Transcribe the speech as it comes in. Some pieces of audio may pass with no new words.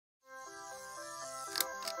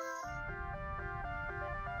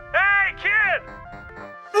kid!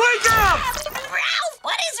 Wake up! Ralph,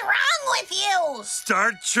 what is wrong with you?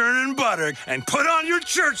 Start churning butter and put on your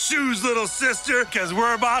church shoes, little sister, because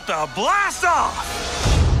we're about to blast off!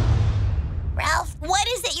 Ralph, what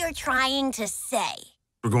is it you're trying to say?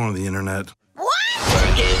 We're going to the internet. What?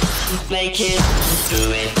 Work it, make it,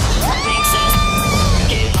 do it. Make sense.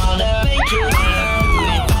 Work it harder, make it harder. Do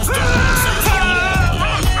it faster,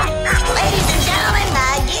 make sense. Ladies and gentlemen,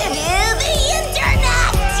 I give you the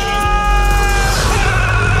internet!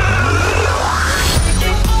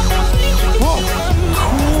 Whoa,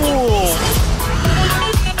 cool!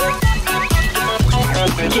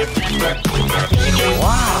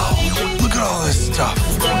 Wow, look at all this stuff.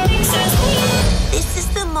 This is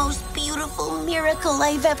the most beautiful miracle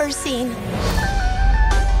I've ever seen.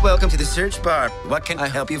 Welcome to the search bar. What can I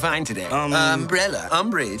help you find today? Umbrella,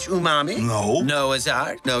 umbrage, umami? No. Noah's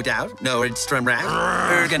Ark, no doubt. Nordstrom Rack,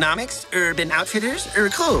 ergonomics, urban outfitters,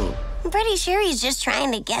 cool. I'm pretty sure he's just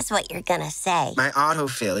trying to guess what you're gonna say. My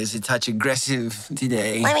autofill is a touch aggressive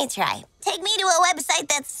today. Let me try. Take me to a website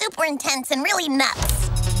that's super intense and really nuts.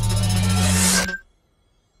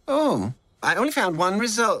 Oh, I only found one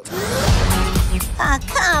result. Oh,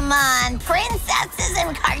 come on. Princesses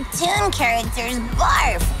and cartoon characters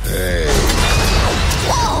barf. Hey.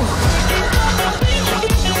 Whoa!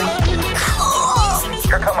 Cool!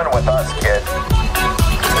 You're coming with us, kid.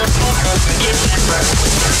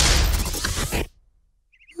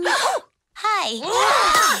 Hi.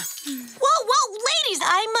 Whoa, ladies,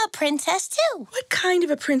 I'm a princess too. What kind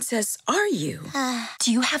of a princess are you?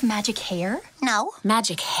 Do you have magic hair? No.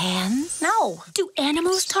 Magic hands? No. Do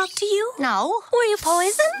animals talk to you? No. Were you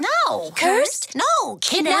poisoned? No. Cursed? No.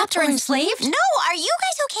 Kidnapped or enslaved? No. Are you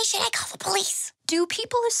guys okay? Should I call the police? Do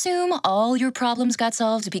people assume all your problems got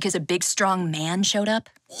solved because a big, strong man showed up?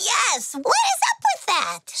 Yes. What is up with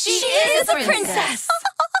that? She is a princess.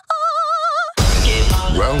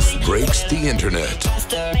 Ralph breaks the internet.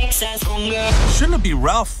 Shouldn't it be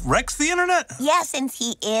Ralph wrecks the internet? Yeah, since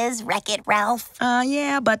he is Wreck-It Ralph.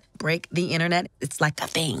 Yeah, but break the internet, it's like a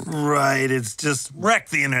thing. Right, it's just wreck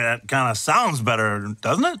the internet kind of sounds better,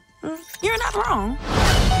 doesn't it? You're not wrong.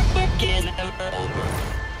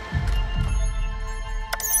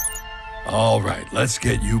 All right, let's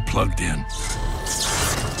get you plugged in.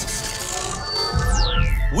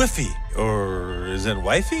 Whiffy, or is it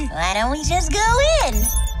wifey? Why don't we just go in?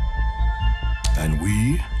 And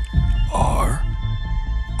we are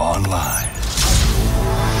online.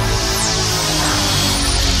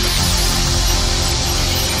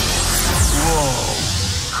 Whoa,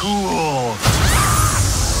 cool.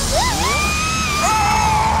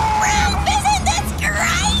 Ralph, isn't this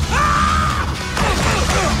great?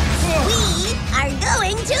 We are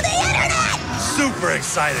going to the internet! Super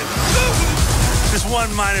excited. Just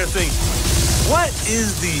one minor thing. What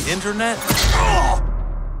is the internet? Oh,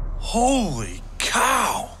 holy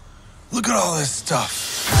cow. Look at all this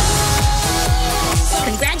stuff.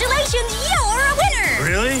 Congratulations, you're a winner!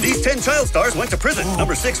 Really? These 10 child stars went to prison.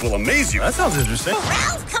 Number 6 will amaze you. That sounds interesting.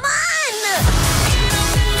 Ralph, come on!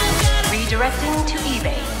 Redirecting to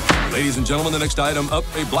eBay. Ladies and gentlemen, the next item up,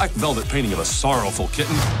 a black velvet painting of a sorrowful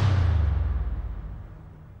kitten.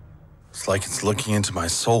 It's like it's looking into my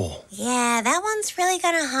soul. Yeah, that one's really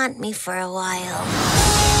gonna haunt me for a while.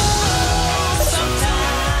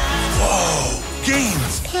 Whoa,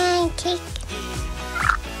 games. Pancake.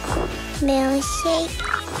 Milkshake.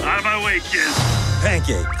 Out of my way, kid.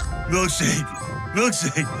 Pancake. Milkshake.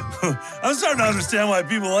 Milkshake. I'm starting to understand why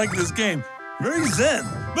people like this game. Very zen.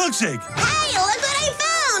 Milkshake. Hey, look what I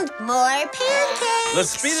found! More pancakes!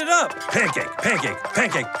 Let's speed it up. Pancake, pancake,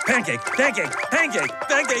 pancake, pancake, pancake, pancake,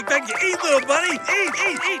 pancake, pancake. Eat, little buddy.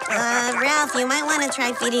 Eat. Ralph, you might want to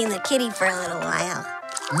try feeding the kitty for a little while.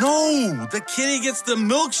 No, the kitty gets the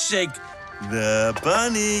milkshake. The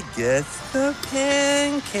bunny gets the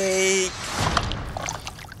pancake.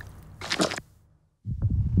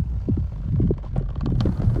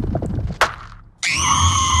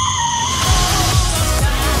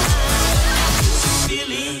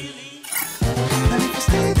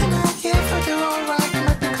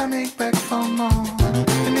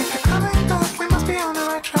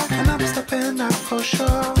 For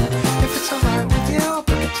sure, if it's alright with you.